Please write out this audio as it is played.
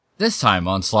This time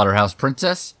on Slaughterhouse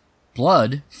Princess,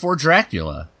 blood for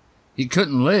Dracula. He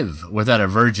couldn't live without a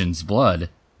virgin's blood. ...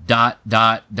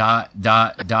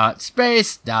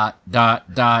 Space ...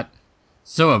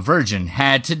 So a virgin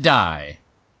had to die.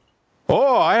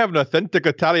 Oh, I have an authentic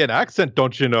Italian accent,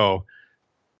 don't you know?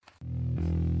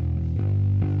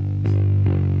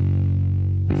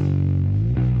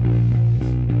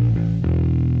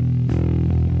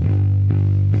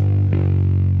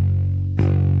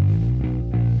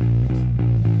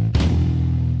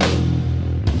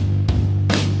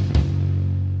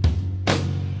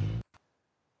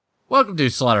 Welcome to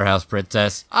Slaughterhouse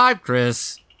Princess. I'm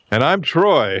Chris. And I'm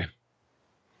Troy.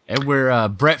 And we're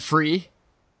Brett free.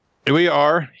 We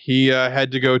are. He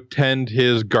had to go tend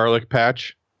his garlic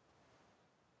patch.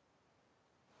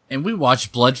 And we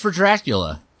watched Blood for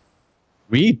Dracula.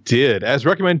 We did, as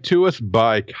recommended to us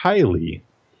by Kylie.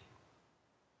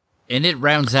 And it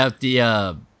rounds out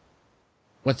the,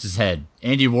 what's his head?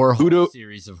 Andy Warhol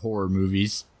series of horror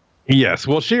movies. Yes,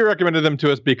 well, she recommended them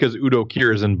to us because Udo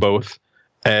Kier is in both.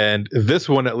 And this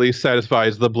one at least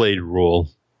satisfies the Blade rule.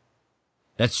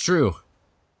 That's true.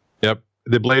 Yep.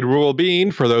 The Blade rule being,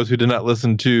 for those who did not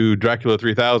listen to Dracula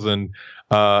 3000,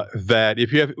 that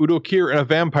if you have Udo Kier in a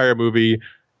vampire movie,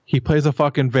 he plays a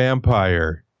fucking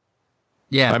vampire.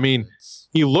 Yeah. I mean,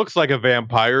 he looks like a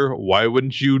vampire. Why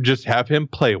wouldn't you just have him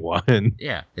play one?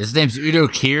 Yeah. His name's Udo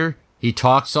Kier. He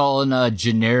talks all in a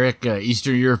generic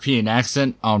Eastern European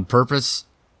accent on purpose.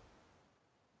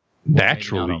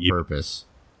 Naturally. On purpose.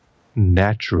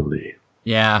 Naturally.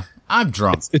 Yeah, I'm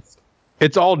drunk.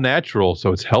 It's all natural,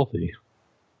 so it's healthy.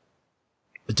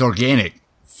 It's organic,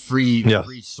 free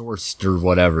sourced or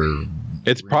whatever.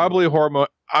 It's probably hormone.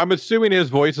 I'm assuming his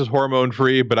voice is hormone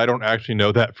free, but I don't actually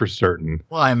know that for certain.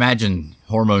 Well, I imagine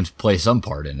hormones play some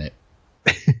part in it.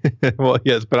 Well,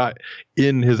 yes, but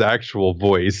in his actual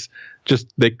voice,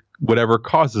 just whatever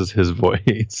causes his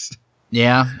voice.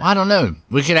 Yeah, I don't know.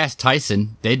 We could ask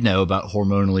Tyson. They'd know about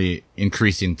hormonally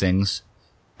increasing things.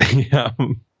 Yeah.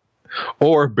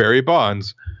 Or Barry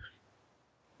Bonds.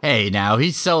 Hey, now,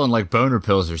 he's selling like boner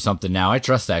pills or something now. I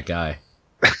trust that guy.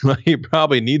 He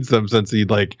probably needs them since he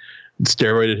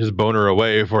steroided his boner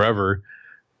away forever.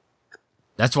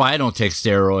 That's why I don't take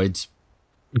steroids.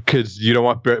 Because you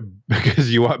want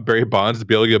Barry Bonds to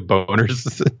be able to get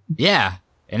boners. Yeah.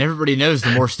 And everybody knows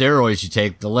the more steroids you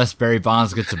take, the less Barry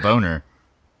Bonds gets a boner.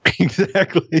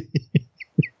 Exactly.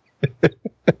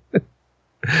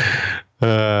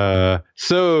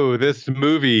 So this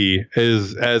movie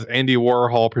is, as Andy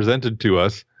Warhol presented to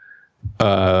us,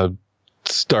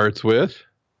 starts with...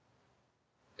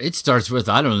 It starts with,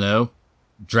 I don't know,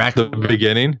 Dracula. The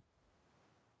beginning.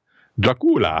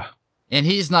 Dracula. And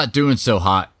he's not doing so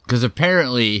hot, because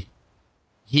apparently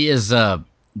he is...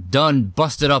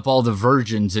 busted up all the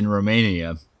virgins in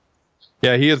Romania.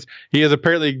 Yeah, he has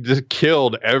apparently just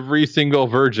killed every single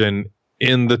virgin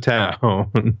in the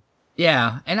town.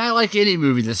 Yeah, and I like any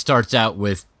movie that starts out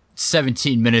with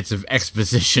 17 minutes of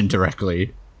exposition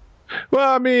directly. Well,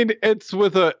 I mean, it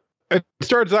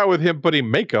starts out with him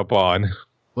putting makeup on.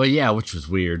 Well, yeah, which was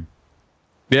weird.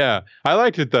 Yeah, I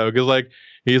liked it though, because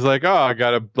he's like, oh, I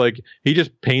gotta he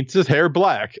just paints his hair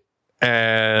black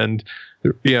and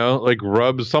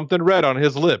rubs something red on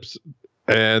his lips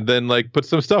and then puts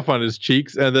some stuff on his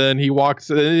cheeks, and then he walks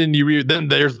and then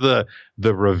there's the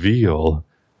reveal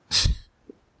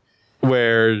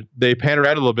where they pan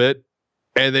around a little bit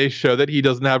and they show that he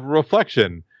doesn't have a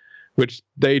reflection, which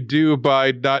they do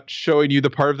by not showing you the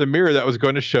part of the mirror that was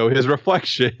going to show his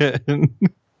reflection.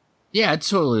 Yeah, it's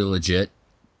totally legit.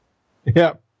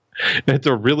 Yeah. It's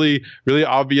a really, really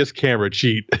obvious camera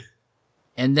cheat.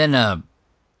 And then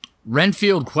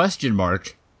Renfield ?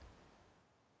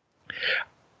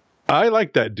 I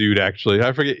like that dude, actually.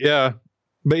 I forget. Yeah.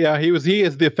 But yeah, he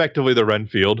is effectively the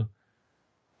Renfield.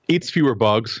 Eats fewer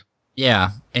bugs.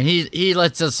 Yeah. And he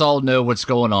lets us all know what's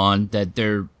going on, that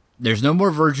there's no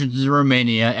more virgins in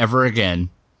Romania ever again.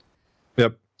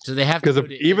 Yep. So they have to,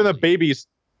 because even the babies,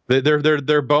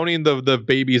 they're boning the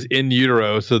babies in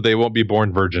utero so they won't be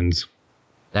born virgins.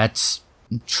 That's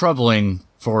troubling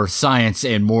for science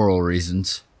and moral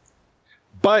reasons.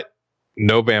 But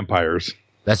no vampires.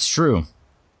 That's true.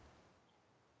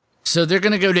 So they're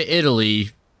going to go to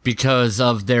Italy because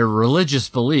of their religious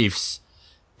beliefs.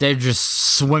 They're just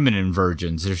swimming in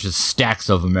virgins. There's just stacks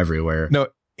of them everywhere. No,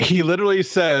 he literally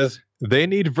says they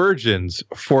need virgins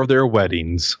for their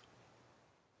weddings.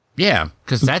 Yeah,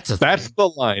 because that's the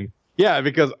line. Yeah,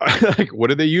 because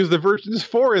what do they use the virgins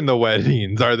for in the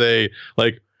weddings? Are they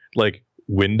like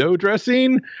window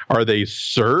dressing? Are they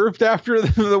served after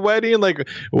the wedding?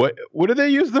 What do they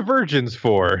use the virgins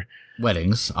for?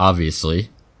 Weddings, obviously.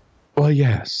 Well,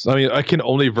 yes. I mean, can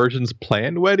only virgins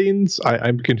plan weddings?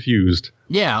 I'm confused.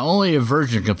 Yeah, only a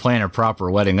virgin can plan a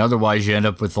proper wedding. Otherwise, you end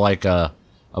up with like a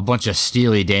bunch of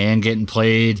Steely Dan getting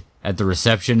played at the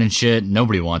reception and shit.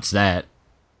 Nobody wants that.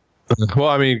 Well,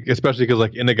 I mean, especially because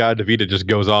like In-A-Gadda-Da-Vida just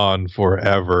goes on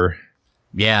forever.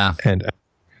 Yeah. And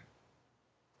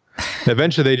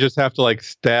eventually they just have to like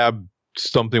stab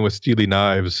something with steely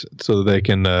knives so that they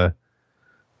can,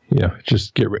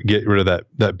 just get rid of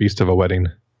that beast of a wedding.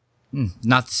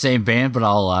 Not the same band, but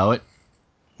I'll allow it.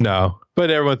 No, but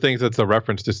everyone thinks it's a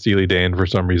reference to Steely Dan for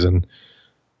some reason.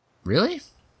 Really?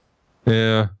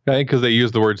 Yeah, I think because they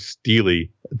use the word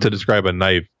steely to describe a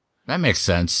knife. That makes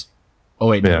sense. Oh,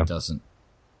 wait, no, Yeah. it doesn't.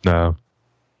 No.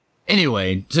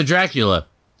 Anyway, so Dracula,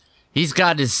 he's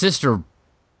got his sister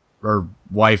or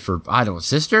wife or, I don't know,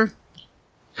 sister?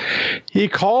 He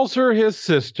calls her his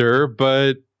sister,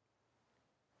 but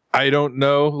I don't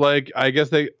know. Like, I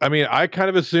guess I kind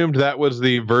of assumed that was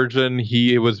the virgin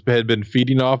had been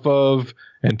feeding off of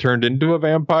and turned into a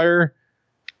vampire.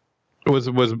 It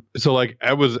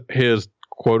was his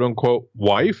quote unquote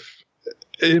wife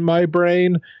in my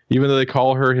brain, even though they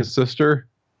call her his sister.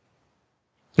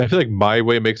 I feel like my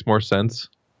way makes more sense.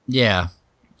 Yeah.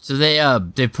 So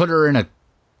they put her in a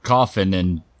coffin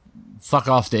and fuck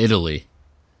off to Italy.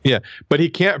 Yeah, but he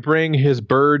can't bring his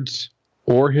birds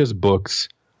or his books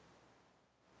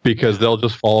because they'll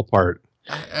just fall apart.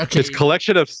 Okay. His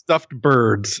collection of stuffed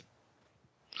birds.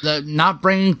 Not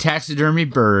bringing taxidermy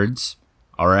birds.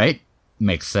 All right.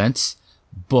 Makes sense.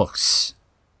 Books.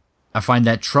 I find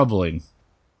that troubling.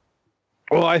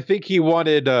 Well, I think he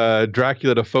wanted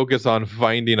Dracula to focus on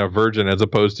finding a virgin as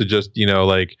opposed to just,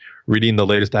 like reading the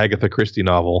latest Agatha Christie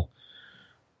novel.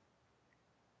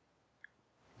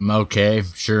 Okay,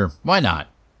 sure. Why not?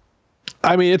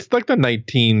 I mean, it's like the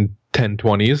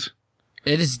 1910-20s.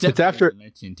 It is definitely after-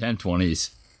 the 1910-20s.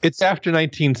 It's after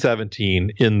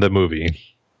 1917 in the movie.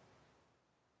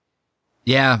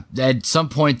 Yeah, at some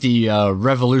point the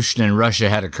revolution in Russia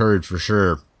had occurred for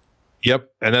sure. Yep,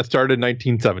 and that started in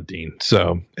 1917.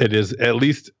 So it is at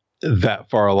least that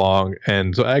far along.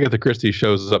 And so Agatha Christie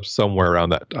shows up somewhere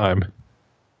around that time.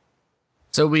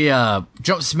 So we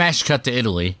jump smash cut to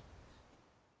Italy,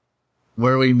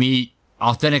 where we meet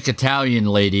authentic Italian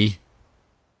lady.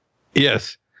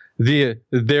 Yes,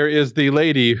 there is the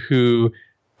lady who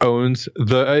owns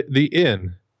the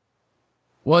inn.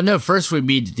 Well, no, first we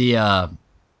meet the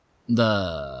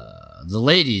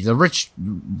lady, the rich,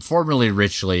 formerly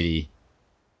rich lady.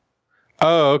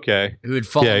 Oh, okay. Who had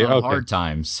fallen Yeah, on okay. hard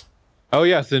times. Oh,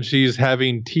 yes, and she's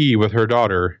having tea with her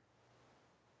daughter.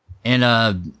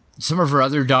 And some of her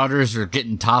other daughters are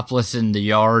getting topless in the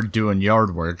yard doing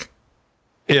yard work.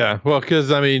 Yeah, well,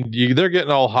 because, I mean, they're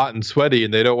getting all hot and sweaty,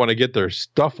 and they don't want to get their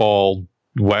stuff all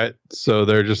wet, so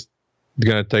they're just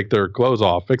going to take their clothes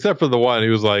off. Except for the one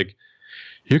who's like,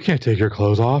 you can't take your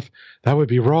clothes off. That would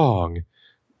be wrong.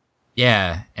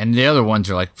 Yeah, and the other ones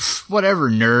are like, whatever,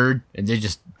 nerd. And they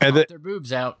just pop their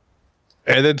boobs out.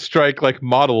 And then strike, like,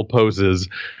 model poses,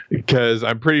 because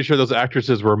I'm pretty sure those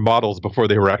actresses were models before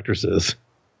they were actresses.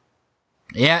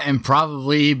 Yeah, and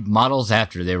probably models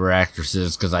after they were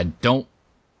actresses, because I don't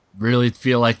really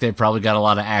feel like they probably got a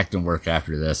lot of acting work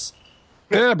after this.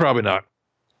 Yeah, probably not.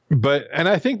 And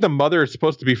I think the mother is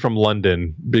supposed to be from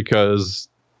London because,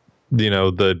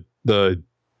 the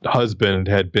husband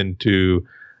had been to,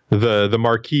 the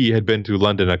Marquis had been to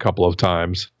London a couple of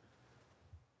times.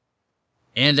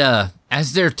 And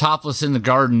as they're topless in the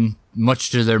garden,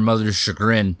 much to their mother's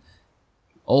chagrin,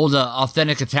 old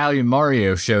authentic Italian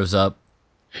Mario shows up.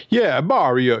 Yeah,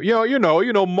 Mario. You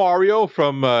know Mario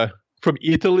from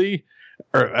Italy.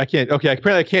 Or I can't. Okay,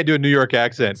 apparently I can't do a New York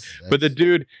accent. But the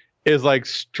dude is like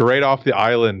straight off the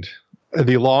island,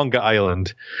 the Long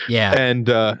Island. Yeah. And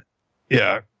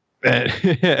yeah.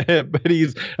 But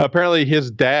he's apparently his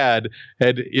dad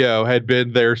had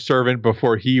been their servant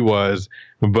before he was,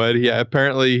 but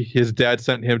apparently his dad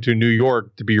sent him to New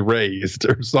York to be raised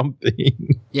or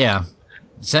something. Yeah,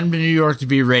 sent him to New York to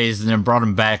be raised, and then brought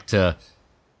him back to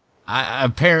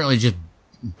apparently just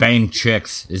bang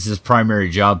chicks is his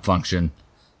primary job function.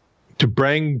 To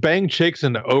bang chicks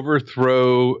and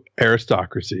overthrow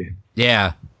aristocracy.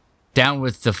 Yeah, down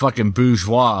with the fucking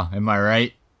bourgeois. Am I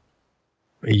right?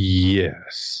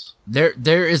 Yes.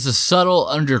 There is a subtle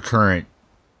undercurrent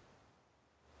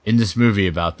in this movie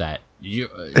about that.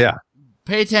 Yeah.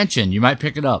 Pay attention. You might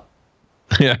pick it up.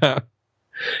 Yeah.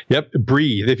 Yep.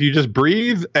 Breathe. If you just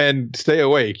breathe and stay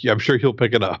awake, I'm sure he'll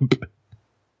pick it up.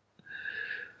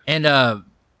 And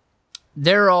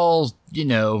they're all,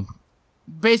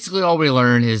 basically all we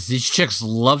learn is these chicks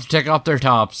love to take off their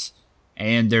tops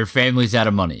and their family's out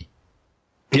of money.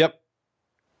 Yep.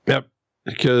 Yep.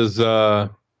 Because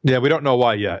yeah, we don't know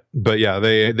why yet, but yeah,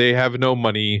 they have no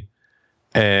money,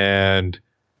 and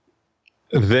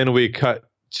then we cut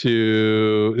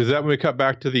to, is that when we cut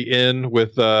back to the inn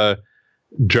with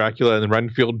Dracula and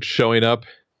Renfield showing up?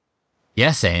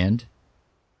 Yes, and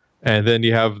then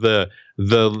you have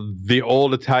the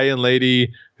old Italian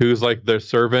lady who's like their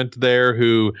servant there,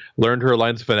 who learned her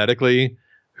lines phonetically,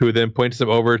 who then points them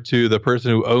over to the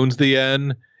person who owns the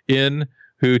inn,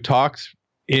 who talks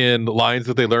in lines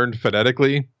that they learned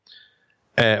phonetically.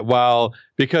 While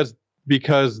because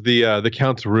the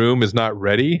Count's room is not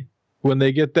ready when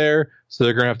they get there, so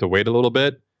they're gonna have to wait a little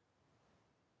bit.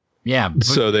 Yeah, but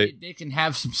so they can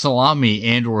have some salami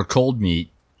and or cold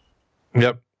meat.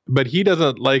 Yep, but he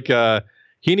doesn't like.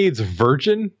 He needs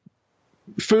virgin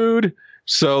food,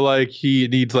 so like he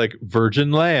needs like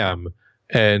virgin lamb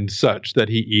and such that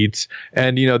he eats.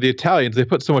 And you know, the Italians, they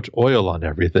put so much oil on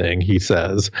everything, he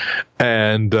says.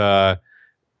 And but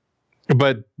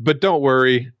don't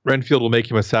worry, Renfield will make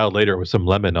him a salad later with some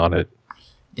lemon on it.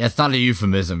 Yeah, it's not a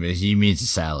euphemism. He means a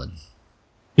salad.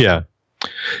 Yeah.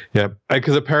 Yeah,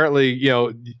 because apparently, you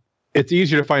know, it's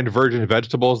easier to find virgin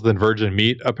vegetables than virgin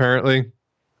meat, apparently.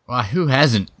 Well, who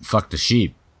hasn't fucked a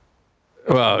sheep?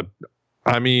 Well,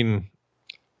 I mean,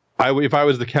 if I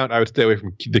was the Count, I would stay away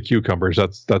from the cucumbers.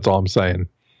 That's all I'm saying.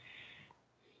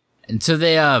 And so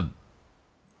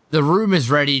the room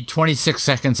is ready 26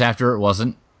 seconds after it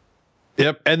wasn't.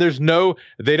 Yep, and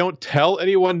they don't tell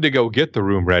anyone to go get the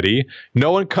room ready.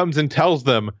 No one comes and tells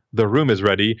them the room is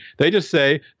ready. They just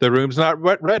say the room's not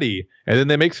ready. And then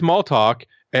they make small talk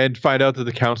and find out that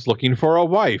the Count's looking for a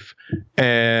wife.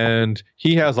 And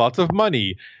he has lots of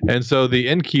money. And so the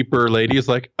innkeeper lady is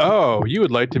like, oh, you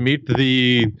would like to meet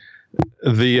the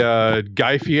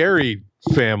Guy Fieri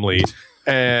family.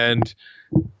 And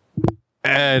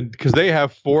because they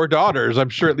have 4 daughters, I'm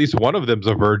sure at least one of them's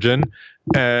a virgin.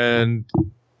 And,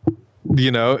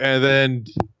 you know, and then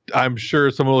I'm sure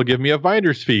someone will give me a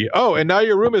finder's fee. Oh, and now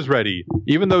your room is ready.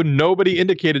 Even though nobody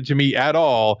indicated to me at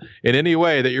all in any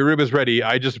way that your room is ready,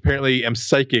 I just apparently am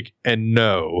psychic and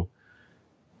know.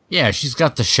 Yeah, she's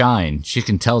got the shine. She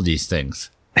can tell these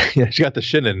things. Yeah, she got the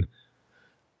shinin'.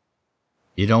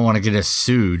 You don't want to get us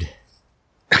sued.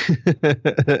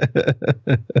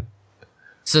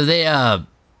 So they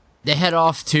head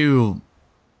off to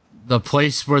the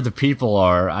place where the people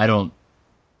are.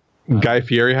 Guy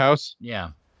Fieri house? Yeah.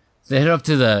 They head up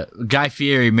to the Guy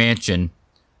Fieri mansion.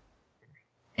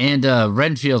 And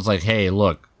Renfield's like, hey,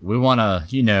 look, we want to,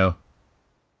 you know,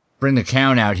 bring the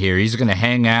Count out here. He's going to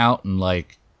hang out and,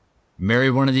 like, marry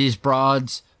one of these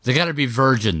broads. They got to be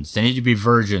virgins. They need to be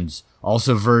virgins.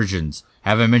 Also virgins.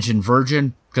 Have I mentioned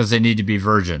virgin? Because they need to be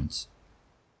virgins.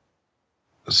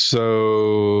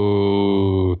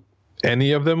 So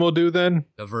any of them will do then?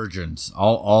 The virgins.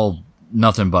 All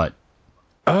nothing but.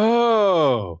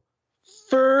 Oh,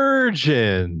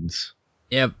 virgins.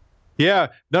 Yep. Yeah,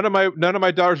 none of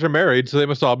my daughters are married, so they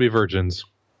must all be virgins.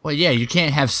 Well, yeah, you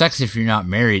can't have sex if you're not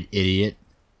married, idiot.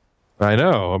 I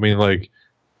know. I mean, like,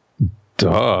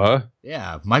 duh.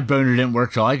 Yeah, my boner didn't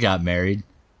work till I got married.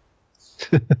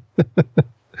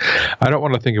 I don't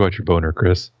want to think about your boner,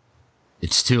 Chris.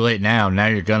 It's too late now. Now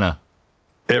you're gonna.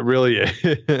 It really is.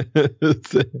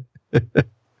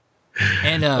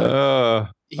 And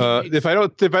if I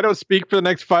don't speak for the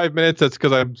next 5 minutes, that's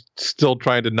because I'm still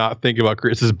trying to not think about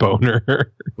Chris's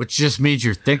boner. Which just means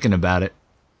you're thinking about it.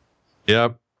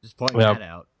 Yep. Just pointing that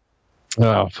out.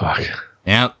 Oh fuck.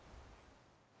 Yep.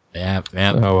 Yep.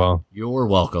 Oh well. You're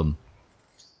welcome.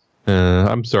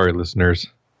 I'm sorry, listeners.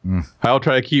 I'll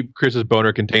try to keep Chris's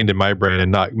boner contained in my brain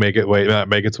and not make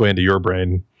its way into your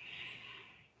brain.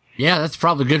 Yeah, that's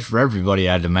probably good for everybody,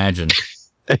 I'd imagine.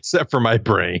 Except for my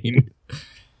brain.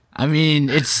 I mean,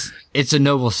 it's a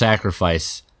noble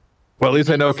sacrifice. Well, at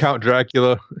least I know Count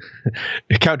Dracula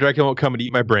won't come and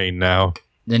eat my brain now.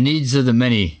 The needs of the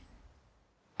many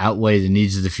outweigh the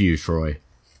needs of the few, Troy.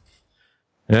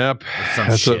 Yep.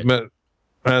 That's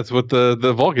what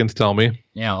the Vulcans tell me.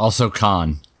 Yeah, also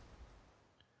Khan.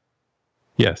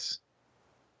 Yes.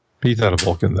 He's not a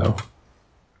Vulcan, though.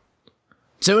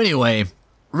 So anyway,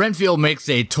 Renfield makes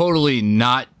a totally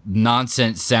not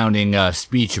nonsense sounding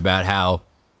speech about how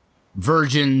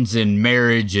virgins and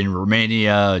marriage in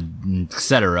Romania,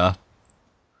 etc.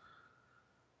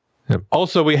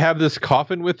 Also, we have this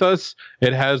coffin with us.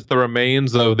 It has the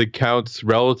remains of the Count's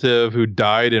relative who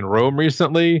died in Rome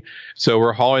recently. So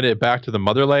we're hauling it back to the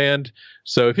motherland.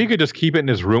 So if he could just keep it in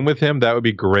his room with him, that would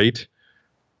be great.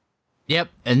 Yep,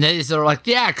 and they're like,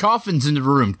 yeah, coffin's in the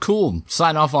room. Cool,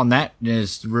 sign off on that. No.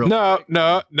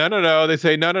 They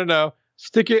say, no.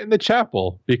 Stick it in the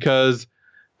chapel because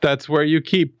That's where you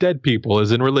keep dead people,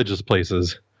 is in religious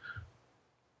places.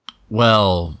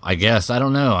 Well, I guess. I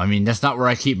don't know. I mean, that's not where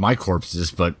I keep my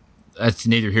corpses, but that's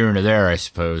neither here nor there, I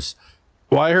suppose.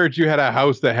 Well, I heard you had a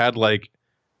house that had like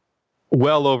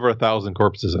well over 1,000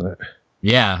 corpses in it.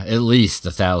 Yeah, at least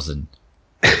 1,000.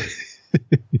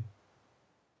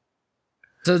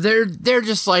 So they're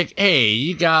just like, hey,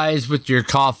 you guys with your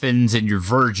coffins and your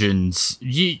virgins,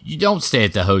 you don't stay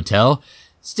at the hotel.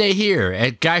 Stay here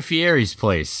at Guy Fieri's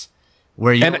place,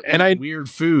 where you eat weird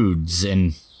foods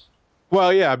and.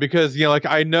 Well, yeah, because like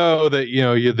I know that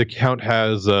the Count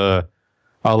has a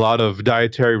lot of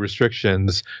dietary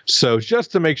restrictions, so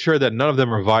just to make sure that none of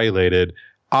them are violated,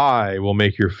 I will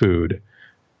make your food.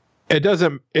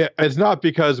 It's not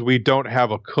because we don't have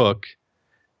a cook.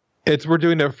 We're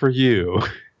doing it for you.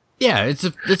 Yeah,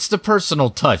 it's the personal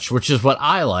touch, which is what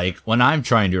I like when I'm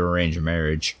trying to arrange a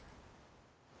marriage.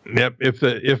 Yep.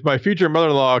 If my future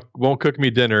mother-in-law won't cook me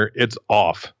dinner, it's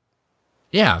off.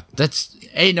 Yeah, that's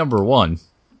number one.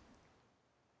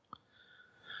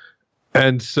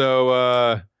 And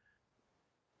so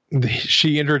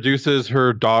she introduces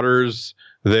her daughters.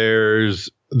 There's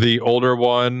the older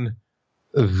one,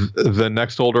 the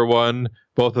next older one,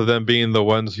 both of them being the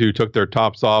ones who took their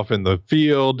tops off in the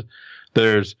field.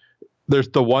 There's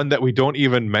the one that we don't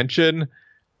even mention,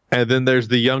 and then there's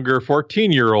the younger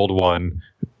 14-year-old one.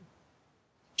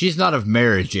 She's not of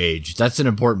marriage age. That's an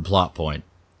important plot point.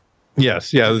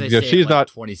 Yes, yeah, she's not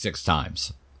 26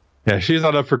 times. Yeah, she's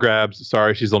not up for grabs.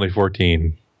 Sorry, she's only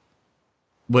 14.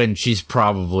 When she's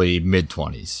probably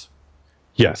mid-20s.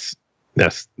 Yes.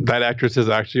 Yes, that actress is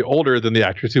actually older than the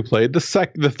actress who played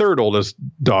the third oldest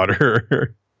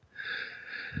daughter.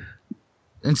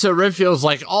 And so Renfield's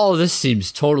like, oh, this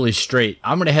seems totally straight.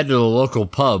 I'm going to head to the local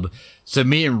pub so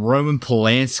me and Roman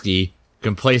Polanski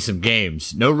can play some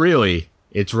games. No, really,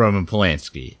 it's Roman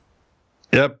Polanski.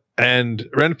 Yep, and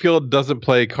Renfield doesn't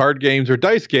play card games or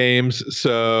dice games,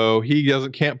 so he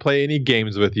can't play any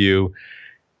games with you,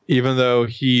 even though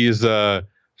he's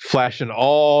flashing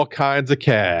all kinds of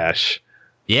cash.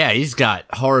 Yeah, he's got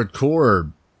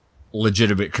hardcore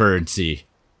legitimate currency.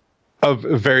 Of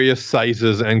various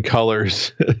sizes and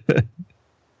colors.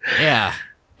 Yeah.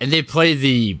 And they play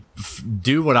the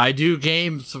Do What I Do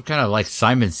game, some kind of like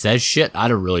Simon Says shit. I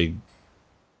don't really.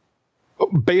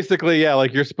 Basically, yeah,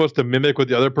 like you're supposed to mimic what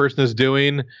the other person is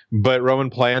doing, but Roman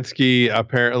Polanski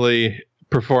apparently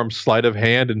performs sleight of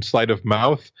hand and sleight of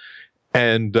mouth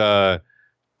and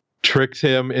tricks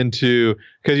him into,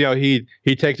 because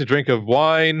he takes a drink of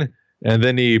wine and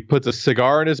then he puts a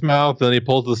cigar in his mouth and then he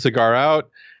pulls the cigar out.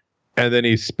 And then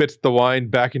he spits the wine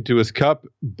back into his cup,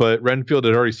 but Renfield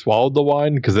had already swallowed the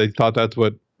wine because they thought that's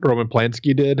what Roman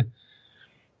Polanski did.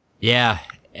 Yeah,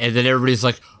 and then everybody's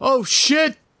like, oh,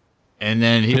 shit! And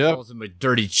then he calls him a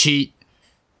dirty cheat,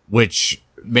 which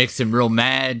makes him real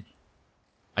mad,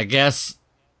 I guess.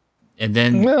 And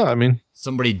then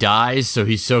somebody dies, so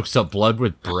he soaks up blood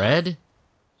with bread?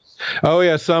 Oh,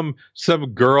 yeah, some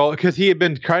girl, because he had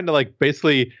been trying to like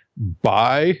basically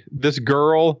buy this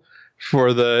girl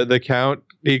for the Count.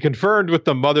 He confirmed with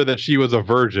the mother that she was a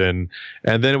virgin,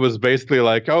 and then it was basically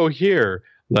like, oh, here,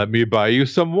 let me buy you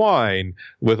some wine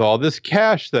with all this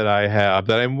cash that I have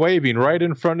that I'm waving right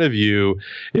in front of you.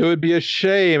 It would be a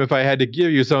shame if I had to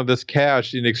give you some of this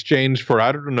cash in exchange for,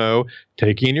 I don't know,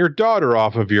 taking your daughter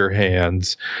off of your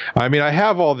hands. I mean, I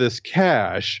have all this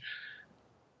cash.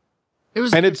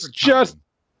 It's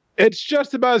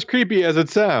just about as creepy as it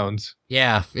sounds.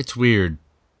 Yeah, it's weird.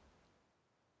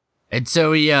 And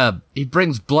so he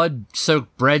brings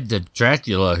blood-soaked bread to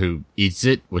Dracula, who eats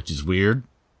it, which is weird.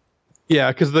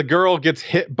 Yeah, because the girl gets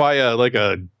hit by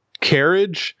a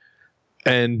carriage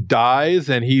and dies,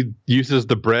 and he uses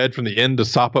the bread from the end to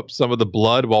sop up some of the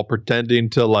blood while pretending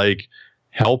to like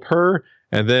help her.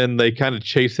 And then they kind of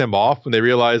chase him off when they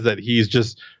realize that he's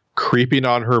just creeping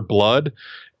on her blood.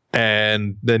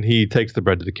 And then he takes the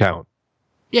bread to the Count.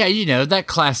 Yeah, that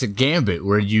classic gambit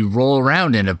where you roll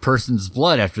around in a person's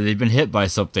blood after they've been hit by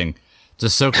something to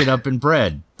soak it up in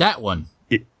bread. That one.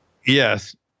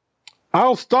 Yes.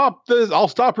 I'll stop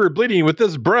her bleeding with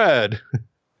this bread.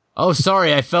 Oh,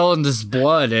 sorry, I fell in this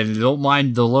blood and don't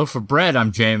mind the loaf of bread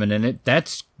I'm jamming in it.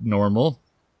 That's normal.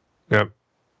 Yep.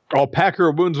 I'll pack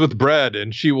her wounds with bread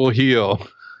and she will heal.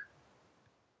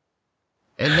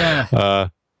 And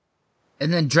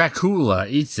then Dracula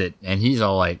eats it and he's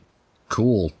all like,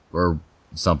 cool or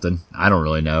something. I don't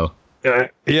really know.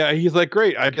 Yeah, he's like,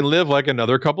 great, I can live like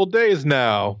another couple days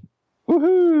now.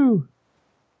 Woohoo!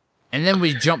 And then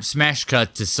we jump smash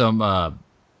cut to some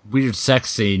weird sex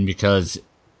scene because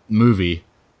movie.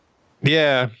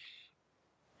 Yeah,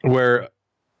 where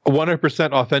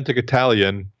 100% authentic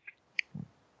Italian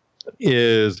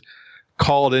is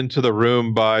called into the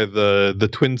room by the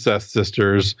Twincest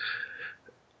sisters,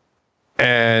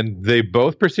 and they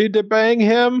both proceed to bang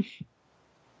him.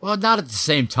 Well, not at the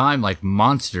same time like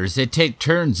monsters. They take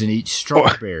turns and eat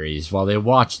strawberries while they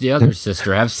watch the other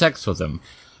sister have sex with him.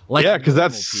 Like yeah, because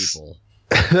that's people.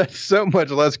 That's so much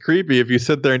less creepy if you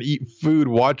sit there and eat food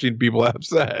watching people have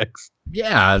sex.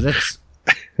 Yeah, that's...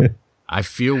 I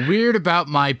feel weird about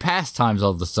my pastimes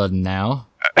all of a sudden now.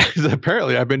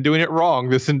 Apparently, I've been doing it wrong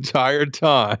this entire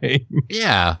time.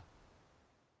 Yeah.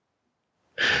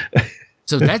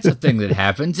 So that's a thing that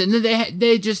happens, and then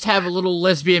they just have a little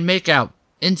lesbian makeout,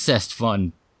 incest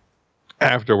fun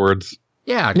afterwards.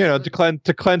 Yeah,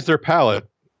 to cleanse their palate.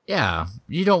 Yeah,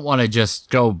 you don't want to just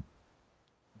go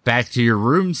back to your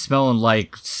room smelling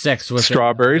like sex with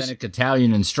strawberries, authentic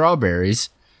Italian and strawberries.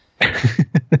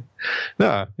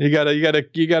 No, you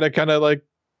gotta kind of like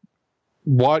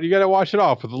you gotta wash it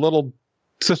off with a little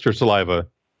sister saliva.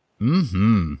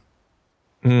 Mm-hmm.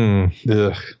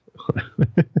 Ugh.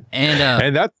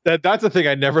 And that's a thing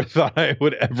I never thought I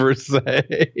would ever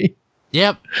say.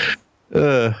 Yep.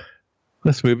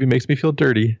 This movie makes me feel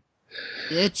dirty.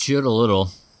 It should a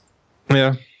little.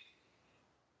 Yeah.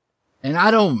 And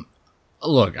I don't...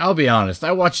 Look, I'll be honest.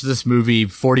 I watched this movie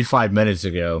 45 minutes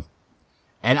ago,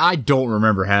 and I don't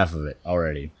remember half of it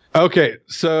already. Okay,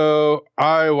 so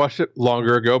I watched it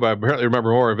longer ago, but I apparently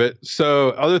remember more of it.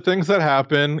 So other things that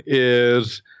happen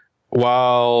is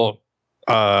while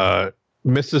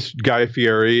Mrs. Guy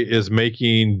Fieri is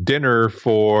making dinner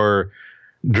for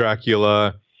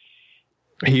Dracula,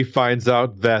 he finds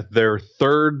out that their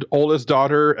third oldest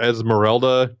daughter,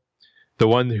 Esmeralda, the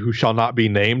one who shall not be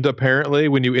named, apparently,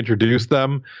 when you introduce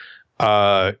them,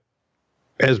 has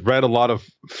read a lot of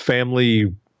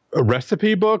family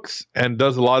recipe books and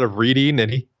does a lot of reading, and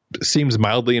he seems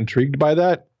mildly intrigued by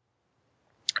that.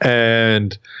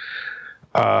 And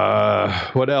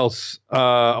what else?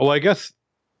 Well, I guess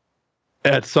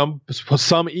at some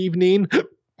evening,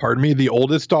 pardon me, the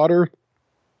oldest daughter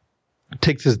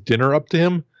takes his dinner up to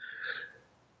him,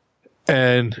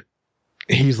 and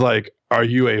he's like, "Are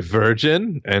you a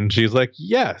virgin?" And she's like,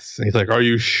 "Yes." And he's like, "Are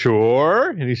you sure?"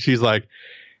 And she's like,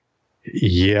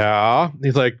 "Yeah."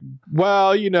 He's like,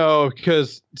 "Well,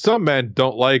 because some men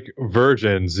don't like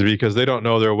virgins because they don't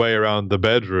know their way around the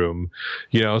bedroom,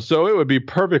 so it would be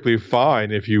perfectly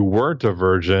fine if you weren't a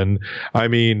virgin. I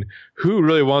mean, who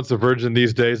really wants a virgin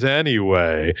these days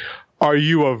anyway? Are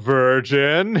you a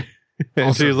virgin?" And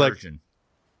Also she's like, virgin.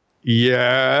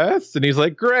 "Yes." And he's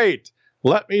like, "Great.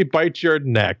 Let me bite your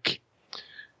neck."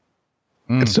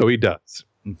 And so he does.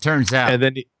 It turns out. And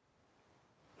then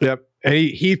yep. And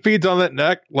he feeds on that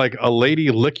neck like a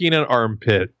lady licking an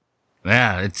armpit.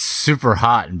 Yeah, it's super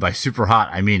hot. And by super hot,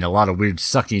 I mean a lot of weird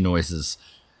sucky noises.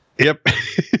 Yep.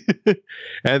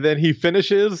 And then he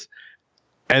finishes,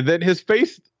 and then his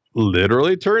face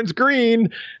literally turns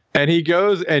green, and he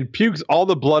goes and pukes all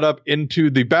the blood up into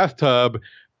the bathtub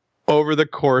over the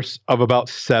course of about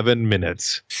 7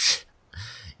 minutes.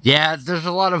 Yeah, there's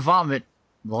a lot of vomit.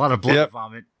 A lot of blood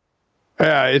vomit.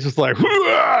 Yeah, it's just like it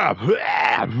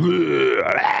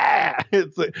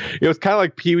was kind of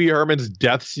like Pee Wee Herman's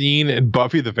death scene in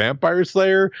Buffy the Vampire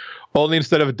Slayer, only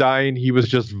instead of dying, he was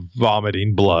just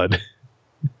vomiting blood.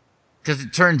 Because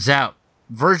it turns out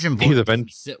virgin blood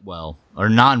doesn't sit well, or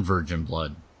non-virgin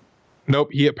blood. Nope,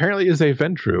 he apparently is a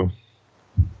Ventru.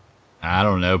 I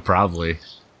don't know, probably.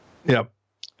 Yep,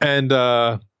 and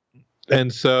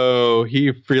so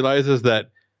he realizes that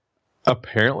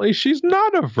apparently she's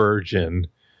not a virgin.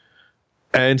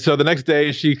 And so the next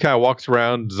day she kind of walks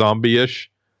around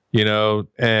zombie-ish,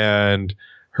 and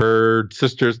her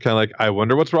sister's kind of like, "I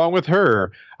wonder what's wrong with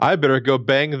her. I better go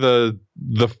bang the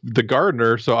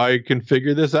gardener so I can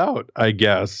figure this out, I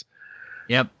guess."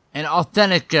 Yep. An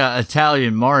authentic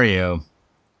Italian Mario.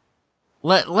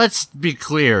 Let's be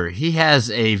clear. He has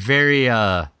a very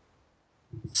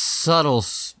subtle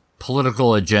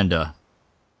political agenda.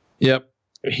 Yep.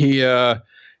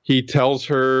 He tells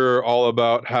her all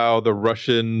about how the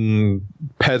Russian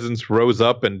peasants rose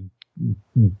up and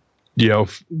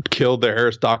killed their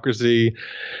aristocracy,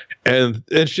 and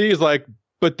she's like,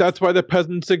 "But that's why the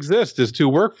peasants exist, is to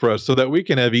work for us so that we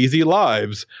can have easy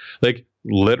lives." Like,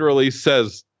 literally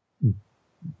says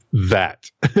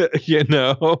that.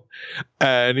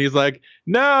 And he's like,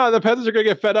 "No, the peasants are gonna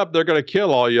get fed up, they're gonna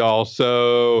kill all y'all,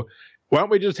 so why don't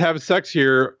we just have sex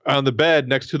here on the bed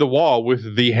next to the wall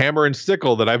with the hammer and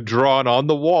sickle that I've drawn on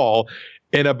the wall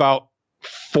in about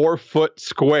 4 foot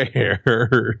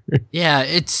square?" Yeah,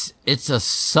 it's a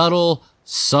subtle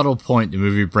point the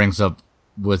movie brings up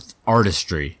with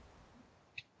artistry.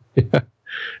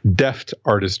 Deft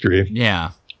artistry.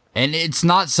 Yeah. And it's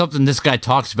not something this guy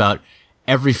talks about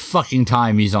every fucking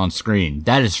time he's on screen.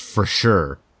 That is for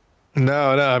sure.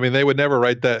 No. I mean, they would never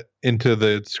write that into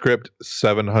the script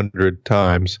 700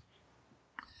 times.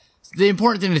 The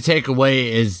important thing to take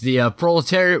away is the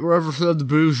proletariat will overthrow the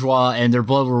bourgeois and their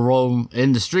blood will roll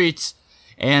in the streets.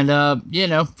 And,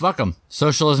 fuck them.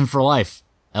 Socialism for life.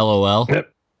 LOL.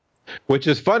 Yep. Which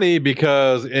is funny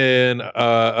because in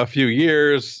a few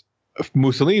years,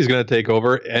 Mussolini is going to take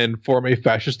over and form a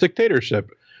fascist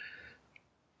dictatorship.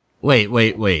 Wait.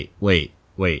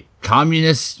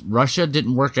 Communist Russia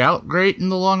didn't work out great in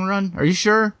the long run? Are you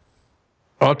sure?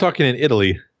 Oh, I'm talking in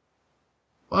Italy.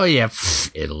 Oh, yeah,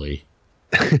 Italy.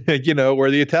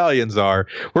 Where the Italians are.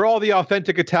 Where all the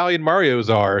authentic Italian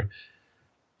Marios are.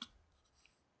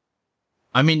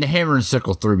 I mean, the hammer and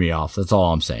sickle threw me off. That's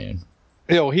all I'm saying.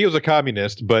 He was a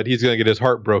communist, but he's going to get his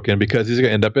heart broken because he's going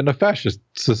to end up in a fascist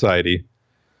society.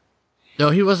 No,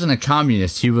 he wasn't a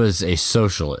communist. He was a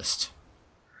socialist.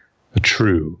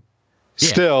 True. Yeah.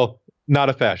 Still, not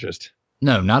a fascist.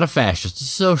 No, not a fascist. A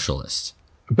socialist.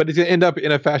 But he's going to end up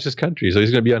in a fascist country, so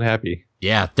he's going to be unhappy.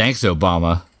 Yeah, thanks,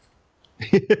 Obama.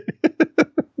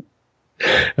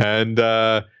 And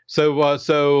so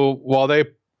while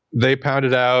they pound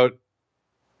it out,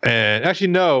 and actually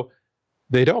no,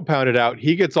 they don't pound it out.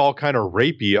 He gets all kind of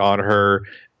rapey on her,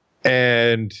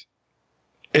 and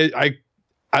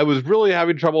I was really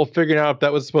having trouble figuring out if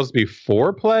that was supposed to be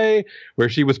foreplay, where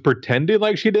she was pretending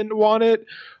like she didn't want it,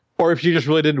 or if she just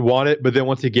really didn't want it, but then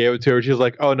once he gave it to her, she was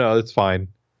like, "Oh no, it's fine,"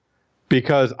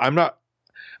 because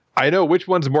I know which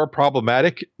one's more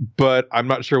problematic, but I'm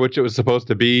not sure which it was supposed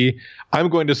to be. I'm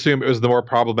going to assume it was the more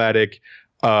problematic.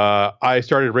 I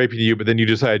started raping you, but then you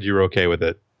decided you were okay with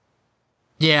it.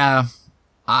 Yeah.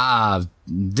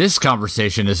 This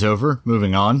conversation is over.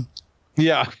 Moving on.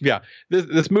 Yeah.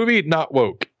 This movie, not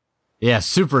woke. Yeah,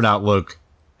 super not woke.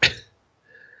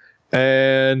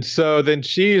 And so then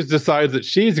she decides that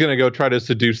she's going to go try to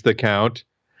seduce the Count.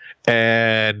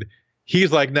 And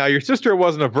he's like, now your sister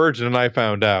wasn't a virgin and I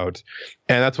found out.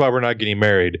 And that's why we're not getting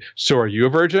married. So are you a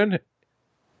virgin?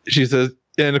 She says,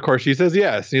 and of course she says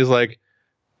yes. And he's like,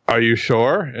 are you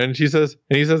sure? And he says,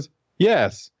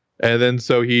 yes. And then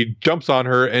so he jumps on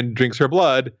her and drinks her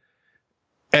blood.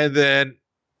 And then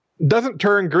doesn't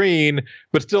turn green,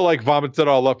 but still like vomits it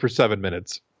all up for 7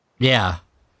 minutes. Yeah.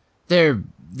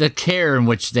 The care in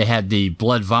which they had the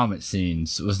blood vomit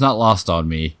scenes was not lost on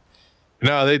me.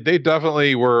 No, they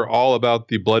definitely were all about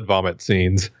the blood vomit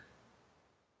scenes.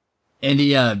 And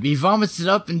he vomits it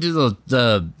up into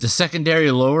the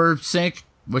secondary lower sink,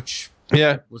 which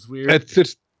was weird. It's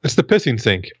the pissing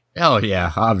sink. Oh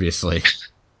yeah, obviously.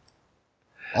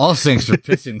 All sinks are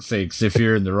pissing sinks if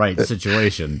you're in the right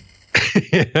situation.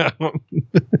 Yeah.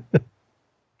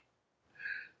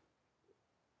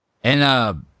 And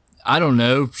I don't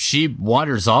know, she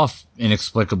wanders off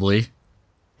inexplicably.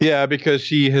 Yeah, because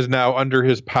she is now under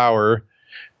his power.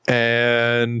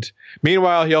 And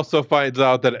meanwhile, he also finds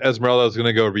out that Esmeralda is going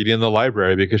to go read in the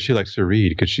library because she likes to read,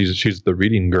 because she's the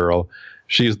reading girl.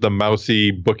 She's the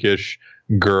mousy, bookish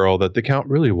girl that the Count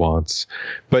really wants.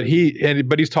 But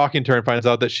he's talking to her and finds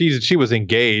out that she was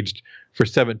engaged for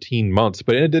 17 months,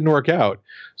 but it didn't work out.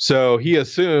 So he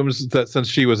assumes that since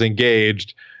she was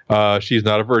engaged, she's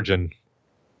not a virgin.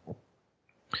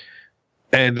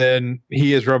 And then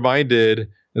he is reminded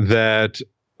that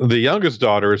the youngest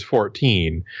daughter is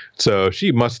 14, so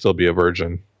she must still be a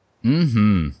virgin.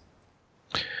 Mm-hmm.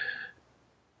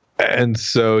 And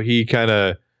so he kind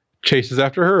of chases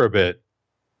after her a bit.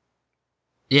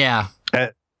 Yeah.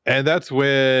 And that's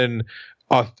when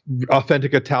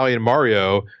authentic Italian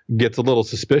Mario gets a little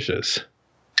suspicious.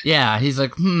 Yeah, he's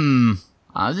like,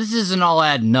 this isn't all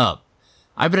adding up.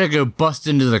 I better go bust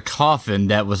into the coffin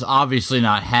that was obviously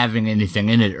not having anything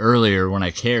in it earlier when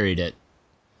I carried it.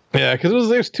 Yeah, because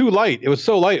it was too light. It was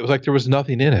so light, it was like there was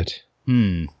nothing in it.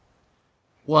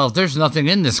 Well, there's nothing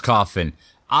in this coffin.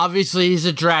 Obviously, he's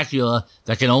a Dracula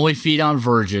that can only feed on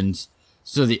virgins.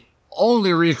 So the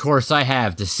only recourse I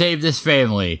have to save this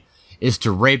family is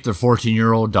to rape their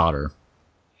 14-year-old daughter.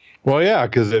 Well, yeah,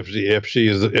 because if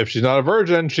she's not a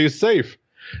virgin, she's safe.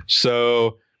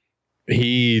 So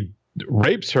he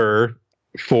rapes her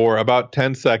for about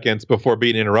 10 seconds before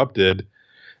being interrupted.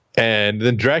 And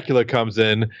then Dracula comes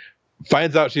in,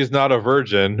 finds out she's not a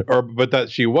virgin, but that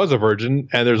she was a virgin,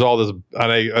 and there's all this,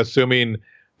 and assuming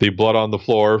the blood on the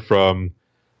floor from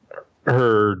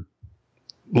her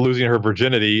losing her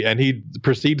virginity, and he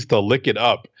proceeds to lick it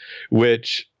up,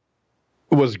 which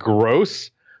was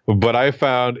gross, but I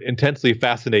found intensely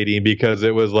fascinating because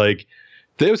it was like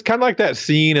it was kind of like that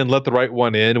scene in Let the Right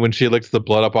One In when she licks the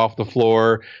blood up off the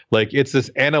floor. Like it's this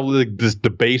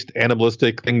debased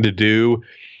animalistic thing to do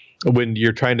when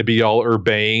you're trying to be all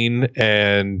urbane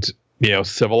and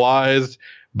civilized,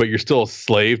 but you're still a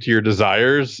slave to your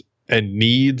desires and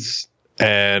needs.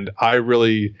 And I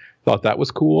really thought that was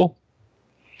cool.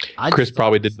 Chris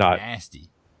probably did not. Nasty.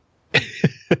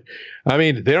 I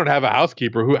mean, they don't have a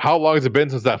housekeeper. How long has it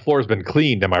been since that floor has been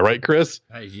cleaned? Am I right, Chris?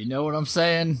 Hey, you know what I'm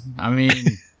saying? I mean,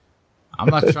 I'm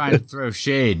not trying to throw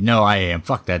shade. No, I am.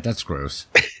 Fuck that. That's gross.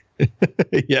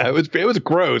 Yeah, it was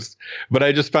gross, but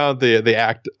I just found the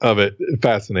act of it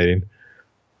fascinating.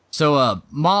 So,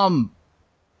 mom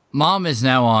is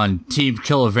now on Team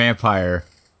Kill a Vampire.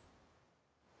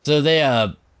 So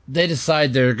they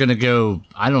decide they're gonna go,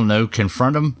 I don't know,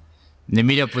 confront him. And they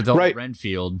meet up with old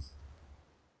Renfield.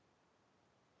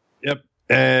 Yep,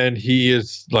 and he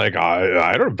is like,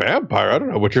 I don't vampire. I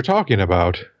don't know what you're talking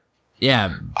about.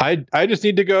 Yeah, I just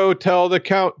need to go tell the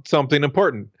Count something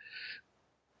important.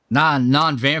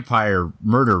 Non-vampire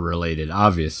murder related,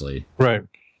 obviously. Right.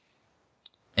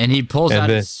 And he pulls out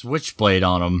his switchblade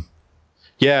on him.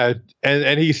 Yeah,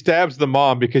 and he stabs the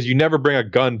mom because you never bring a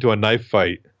gun to a knife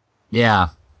fight. Yeah,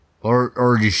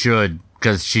 or you should,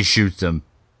 because she shoots him.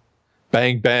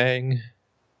 Bang, bang.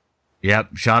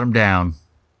 Yep, shot him down.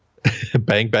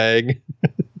 Bang, bang.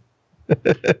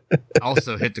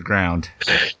 Also hit the ground.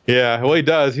 Yeah, well, he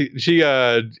does. She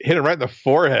hit him right in the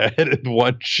forehead in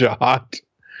one shot.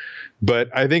 But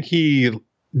I think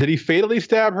did he fatally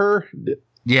stab her?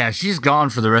 Yeah, she's gone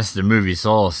for the rest of the movie,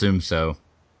 so I'll assume so.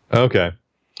 Okay.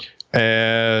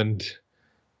 And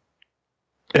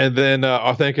then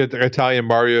authentic Italian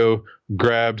Mario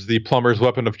grabs the plumber's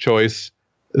weapon of choice,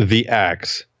 the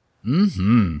axe.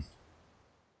 Mm-hmm.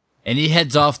 And he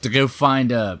heads off to go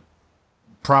find a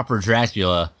proper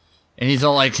Dracula. And he's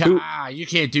all like, you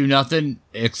can't do nothing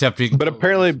except you can. But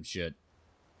apparently, shit.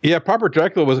 Yeah, proper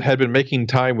Dracula had been making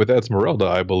time with Esmeralda,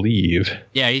 I believe.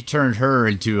 Yeah, he turned her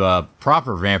into a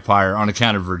proper vampire on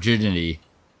account of virginity.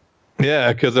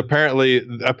 Yeah, because apparently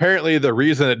the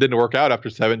reason it didn't work out after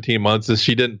 17 months is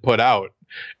she didn't put out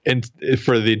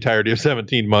for the entirety of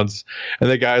 17 months. And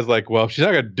the guy's like, well, if she's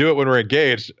not going to do it when we're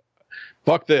engaged,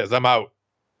 fuck this, I'm out.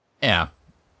 Yeah,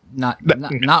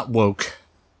 not woke.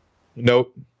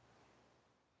 Nope.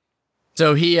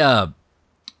 So he's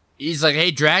like,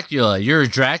 hey, Dracula, you're a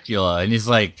Dracula. And he's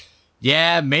like,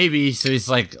 yeah, maybe. So he's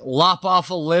like, lop off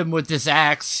a limb with this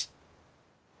axe.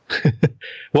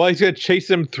 Well, he's going to chase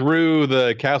him through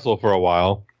the castle for a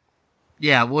while.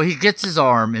 Yeah, well, he gets his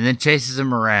arm and then chases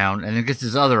him around and then gets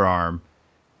his other arm.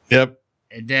 Yep.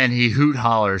 And then he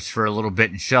hollers for a little bit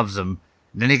and shoves him.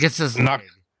 And then he gets his leg.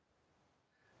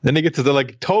 Then he gets to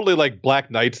totally Black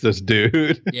Knights this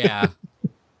dude. Yeah.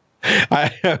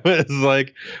 I was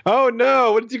like, oh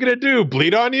no, what's he going to do?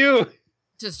 Bleed on you?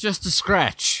 Just a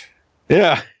scratch.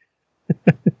 Yeah.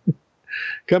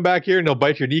 Come back here and he'll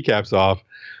bite your kneecaps off.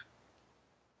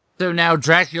 So now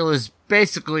Dracula's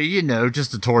basically,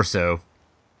 just a torso.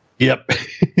 Yep.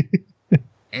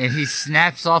 And he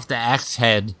snaps off the axe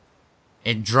head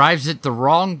and drives it the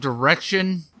wrong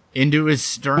direction into his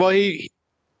sternum. Well,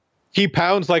 he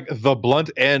pounds the blunt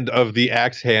end of the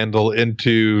axe handle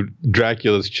into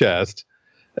Dracula's chest.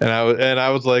 And I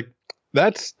was like,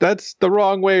 that's the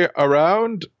wrong way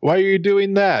around. Why are you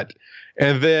doing that?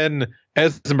 And then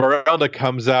Esmeralda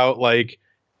comes out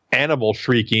animal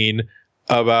shrieking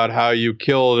about how you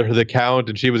killed the Count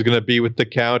and she was going to be with the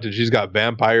Count and she's got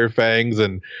vampire fangs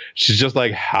and she's just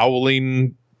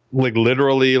howling,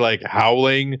 literally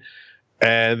howling,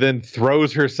 and then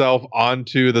throws herself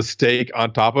onto the stake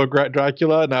on top of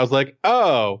Dracula. And I was like,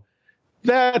 oh,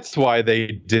 that's why they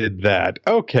did that.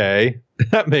 Okay,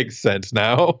 that makes sense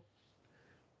now.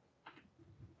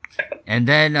 And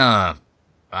then,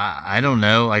 I don't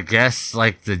know, I guess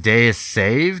the day is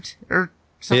saved or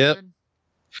something? Yep.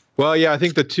 Well, yeah, I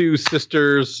think the two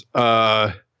sisters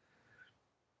are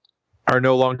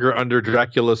no longer under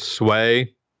Dracula's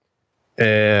sway.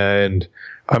 And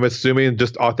I'm assuming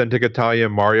just authentic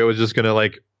Italian Mario is just going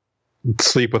to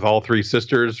sleep with all three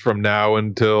sisters from now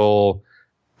until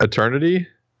eternity.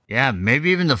 Yeah,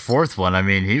 maybe even the fourth one. I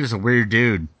mean, he was a weird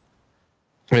dude.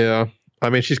 Yeah.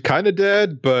 I mean, she's kind of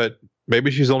dead, but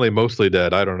maybe she's only mostly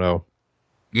dead. I don't know.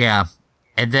 Yeah.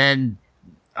 And then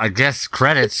I guess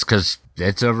credits, because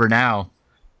it's over now.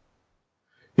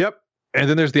 Yep. And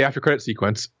then there's the after credit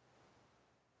sequence.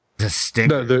 The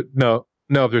stinger.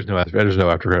 No, there's no after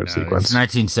credit sequence. It's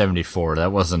 1974.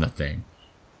 That wasn't a thing.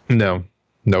 No.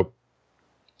 Nope.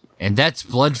 And that's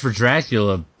Blood for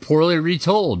Dracula, poorly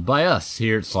retold by us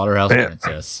here at Slaughterhouse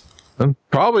Princess.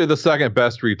 Probably the second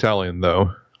best retelling,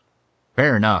 though.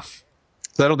 Fair enough.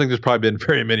 So I don't think there's probably been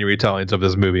very many retellings of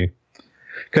this movie.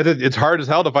 Because it's hard as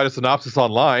hell to find a synopsis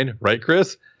online, right,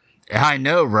 Chris? I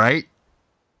know, right?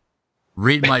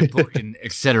 Read my book and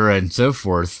etc. and so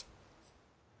forth.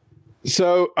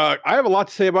 So I have a lot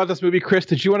to say about this movie. Chris,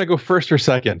 did you want to go first or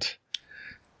second?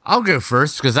 I'll go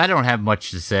first because I don't have much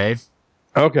to say.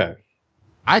 Okay.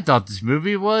 I thought this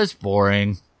movie was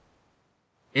boring.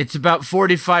 It's about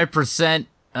 45%.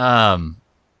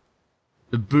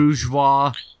 The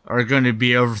bourgeois are going to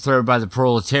be overthrown by the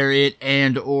proletariat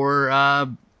and or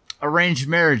arranged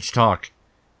marriage talk.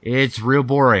 It's real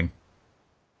boring.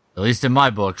 At least in my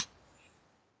book.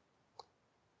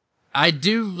 I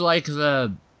do like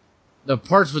the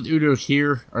parts with Udo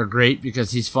Kier are great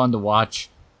because he's fun to watch.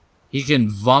 He can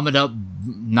vomit up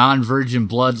non-virgin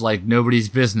blood like nobody's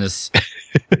business.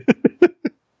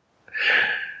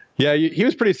 Yeah, he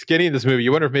was pretty skinny in this movie.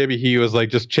 You wonder if maybe he was like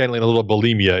just channeling a little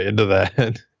bulimia into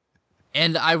that.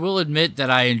 And I will admit that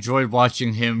I enjoyed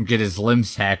watching him get his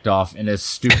limbs hacked off in a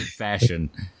stupid fashion.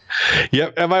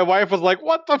 Yep, and my wife was like,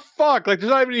 "What the fuck? Like,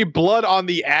 there's not even any blood on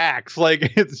the axe.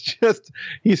 Like, it's just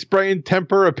he's spraying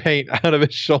tempera paint out of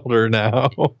his shoulder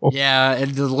now." Yeah,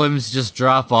 and the limbs just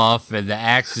drop off, and the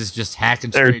axe is just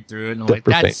hacking straight through it. And I'm like,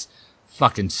 that's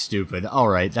fucking stupid. All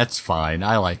right, that's fine.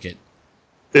 I like it.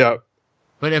 Yeah.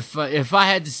 But if I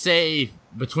had to say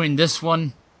between this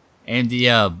one and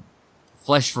the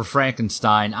Flesh for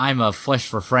Frankenstein, I'm a Flesh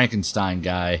for Frankenstein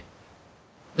guy.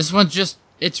 This one's just,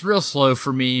 it's real slow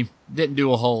for me. Didn't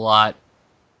do a whole lot.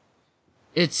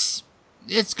 It's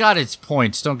got its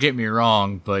points, don't get me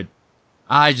wrong, but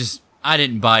I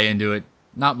didn't buy into it.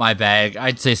 Not my bag.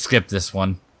 I'd say skip this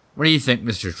one. What do you think,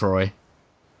 Mr. Troy?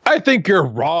 I think you're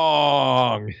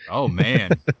wrong. Oh,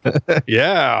 man.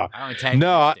 Yeah.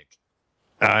 No,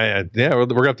 yeah, we're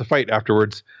gonna have to fight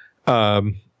afterwards,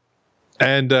 and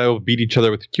we'll beat each other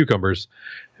with cucumbers.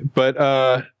 But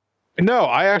no,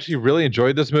 I actually really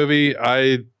enjoyed this movie.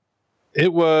 Maybe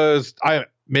it's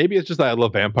just that I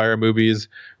love vampire movies,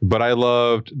 but I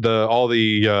loved all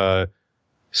the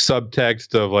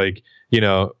subtext of, like,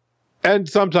 and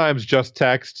sometimes just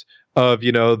text of,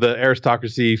 the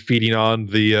aristocracy feeding on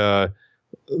the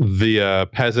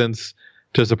peasants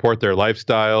to support their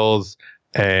lifestyles.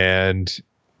 And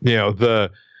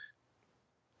how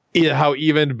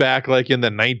even back like in the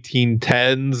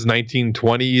 1910s,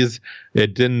 1920s,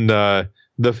 it didn't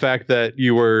the fact that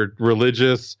you were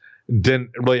religious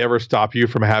didn't really ever stop you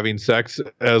from having sex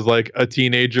as like a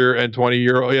teenager and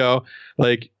 20-year-old.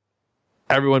 Like,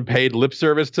 everyone paid lip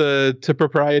service to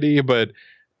propriety, but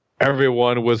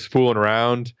everyone was fooling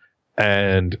around.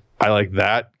 And I like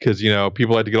that because,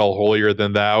 people had to get all holier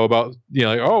than thou about,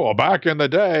 like, oh, back in the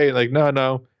day. Like,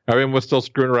 no, everyone was still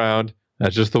screwing around.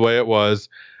 That's just the way it was.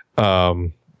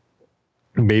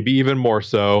 Maybe even more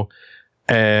so.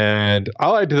 And I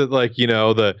liked that, like,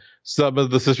 some of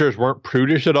the sisters weren't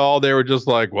prudish at all. They were just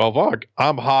like, well, fuck,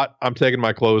 I'm hot. I'm taking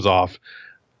my clothes off.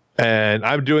 And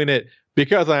I'm doing it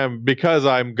because I'm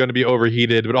going to be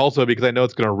overheated, but also because I know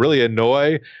it's going to really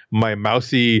annoy my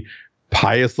mousy,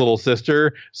 pious little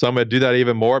sister. So I'm going to do that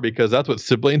even more because that's what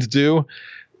siblings do.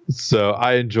 So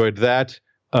I enjoyed that.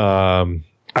 I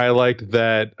liked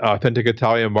that Authentic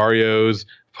Italian Mario's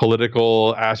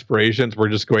political aspirations were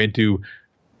just going to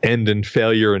end in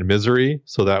failure and misery.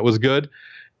 So that was good.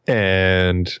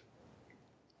 And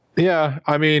yeah,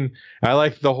 I mean, I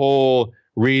like the whole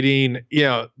reading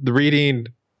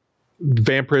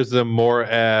vampirism more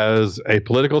as a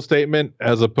political statement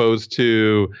as opposed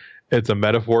to it's a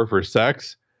metaphor for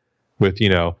sex with,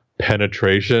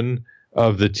 penetration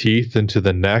of the teeth into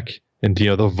the neck and,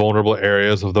 the vulnerable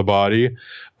areas of the body.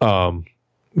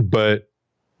 But,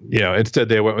 instead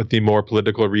they went with the more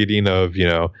political reading of,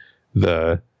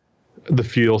 the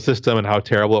feudal system and how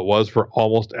terrible it was for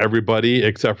almost everybody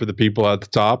except for the people at the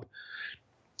top.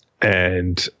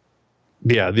 And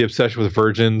yeah, the obsession with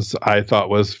virgins I thought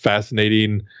was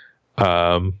fascinating.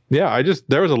 There was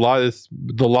a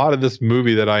lot of this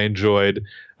movie that I enjoyed.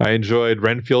 I enjoyed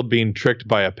Renfield being tricked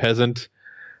by a peasant.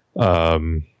 I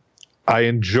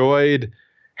enjoyed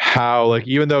how, like,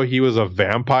 even though he was a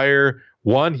vampire,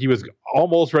 one, he was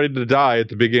almost ready to die at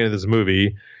the beginning of this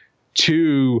movie.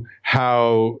 Two,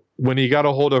 how when he got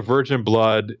a hold of virgin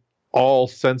blood, all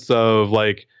sense of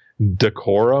like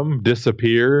decorum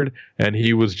disappeared, and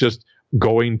he was just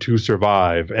going to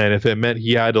survive. And if it meant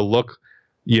he had to look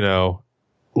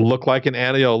like an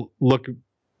animal, look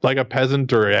like a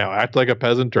peasant, or act like a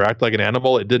peasant, or act like an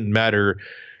animal, it didn't matter.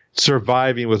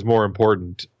 Surviving was more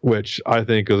important, which I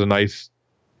think is a nice,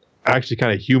 actually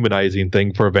kind of humanizing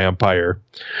thing for a vampire.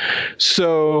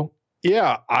 So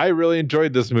Yeah, I really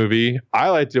enjoyed this movie. I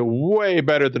liked it way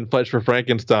better than Flesh for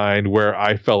Frankenstein, where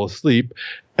I fell asleep.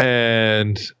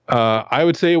 And I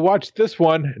would say watch this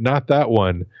one, not that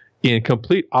one, in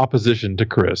complete opposition to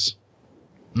Chris.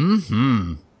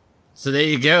 Mm-hmm. So there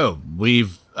you go.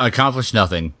 We've accomplished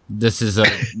nothing. This is a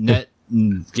net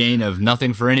gain of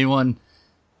nothing for anyone.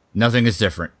 Nothing is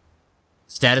different.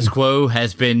 Status quo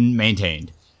has been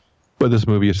maintained. But this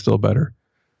movie is still better.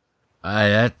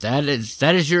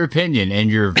 That is your opinion,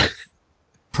 and you're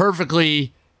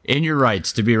perfectly in your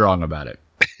rights to be wrong about it.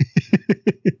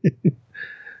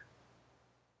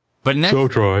 But next, So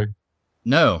Troy.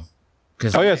 no,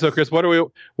 because So Chris, what are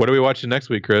we watching next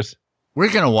week, Chris?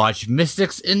 we're gonna watch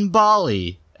Mystics in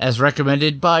Bali as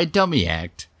recommended by Dummy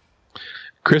Act.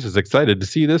 Chris is excited to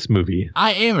see this movie.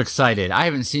 I am excited. I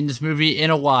haven't seen this movie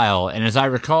in a while, and as I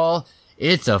recall,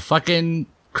 it's a fucking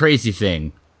crazy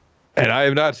thing. And I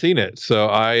have not seen it, so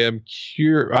I am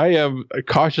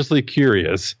cautiously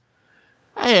curious.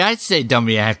 Hey, I'd say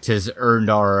Dummy Act has earned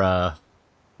our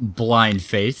blind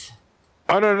faith.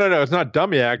 Oh no! It's not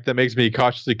Dummy Act that makes me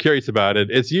cautiously curious about it.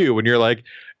 It's you when you're like,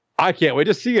 I can't wait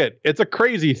to see it. It's a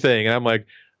crazy thing, and I'm like,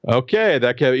 okay,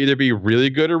 that can either be really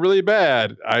good or really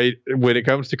bad. When it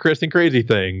comes to Chris and crazy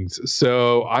things,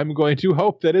 so I'm going to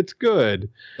hope that it's good.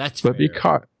 That's but fair.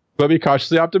 be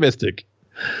cautiously optimistic.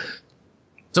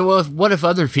 So what if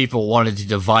other people wanted to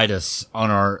divide us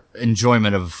on our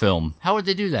enjoyment of a film? How would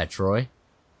they do that, Troy?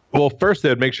 Well, first they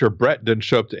would make sure Brett didn't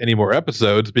show up to any more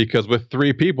episodes because with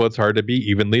 3 people, it's hard to be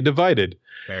evenly divided.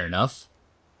 Fair enough.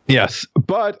 Yes,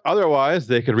 but otherwise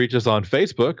they could reach us on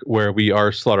Facebook where we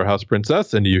are Slaughterhouse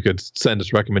Princess, and you could send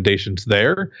us recommendations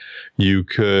there. You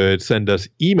could send us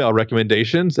email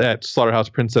recommendations at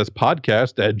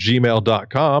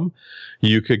slaughterhouseprincesspodcast@gmail.com.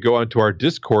 You could go onto our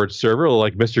Discord server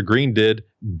like Mr. Green did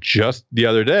just the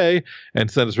other day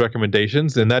and send us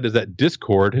recommendations, and that is at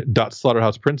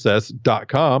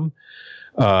discord.slaughterhouseprincess.com.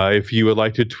 If you would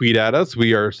like to tweet at us,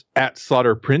 we are at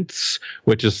Slaughter Prince,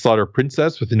 which is Slaughter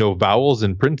Princess with no vowels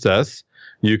in princess.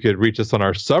 You could reach us on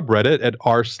our subreddit at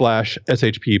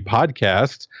r/SHP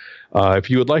podcast. If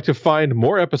you would like to find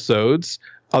more episodes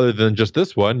other than just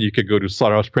this one, you could go to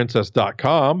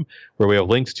slaughterhouseprincess.com where we have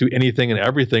links to anything and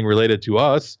everything related to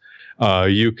us.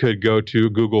 You could go to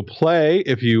Google Play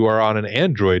if you are on an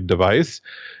Android device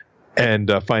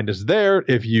and find us there.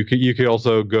 If you could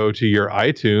also go to your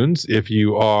iTunes if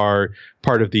you are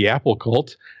part of the Apple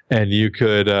cult, and you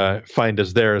could find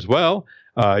us there as well.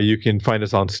 You can find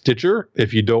us on Stitcher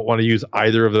if you don't want to use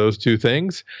either of those two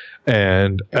things.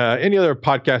 And any other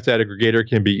podcast aggregator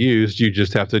can be used. You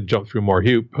just have to jump through more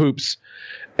hoops.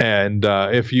 And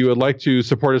if you would like to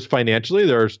support us financially,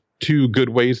 there's 2 good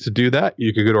ways to do that.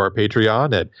 You could go to our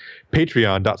Patreon at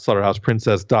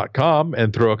patreon.slaughterhouseprincess.com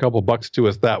and throw a couple bucks to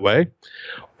us that way.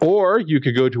 Or you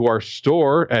could go to our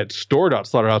store at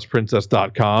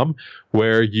store.slaughterhouseprincess.com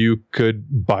where you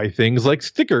could buy things like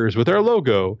stickers with our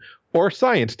logo, or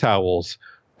science towels,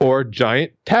 or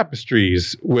giant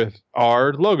tapestries with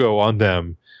our logo on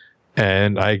them.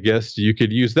 And I guess you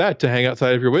could use that to hang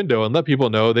outside of your window and let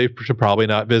people know they should probably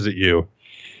not visit you.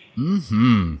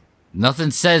 Mm-hmm.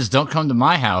 Nothing says don't come to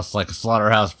my house like a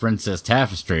Slaughterhouse Princess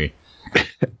tapestry.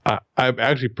 I'm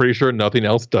actually pretty sure nothing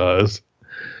else does.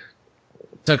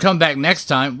 So come back next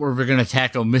time where we're going to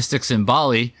tackle Mystics in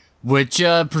Bali, which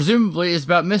presumably is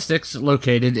about mystics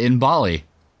located in Bali.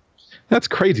 That's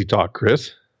crazy talk,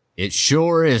 Chris. It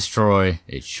sure is, Troy.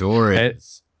 It sure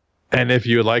is. And if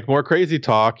you would like more crazy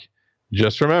talk,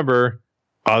 just remember,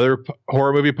 other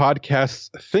horror movie podcasts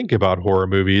think about horror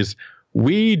movies.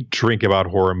 We drink about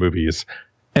horror movies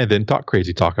and then talk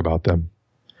crazy talk about them.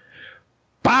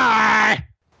 Bye!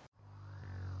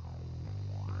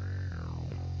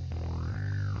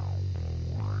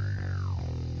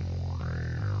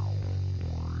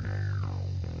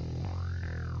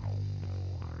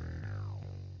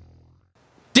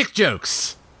 Dick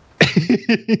jokes!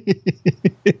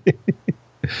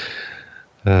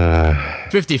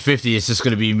 50-50 is just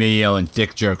going to be me yelling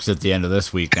dick jokes at the end of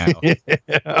this week now.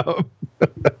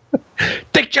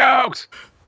 Dick jokes!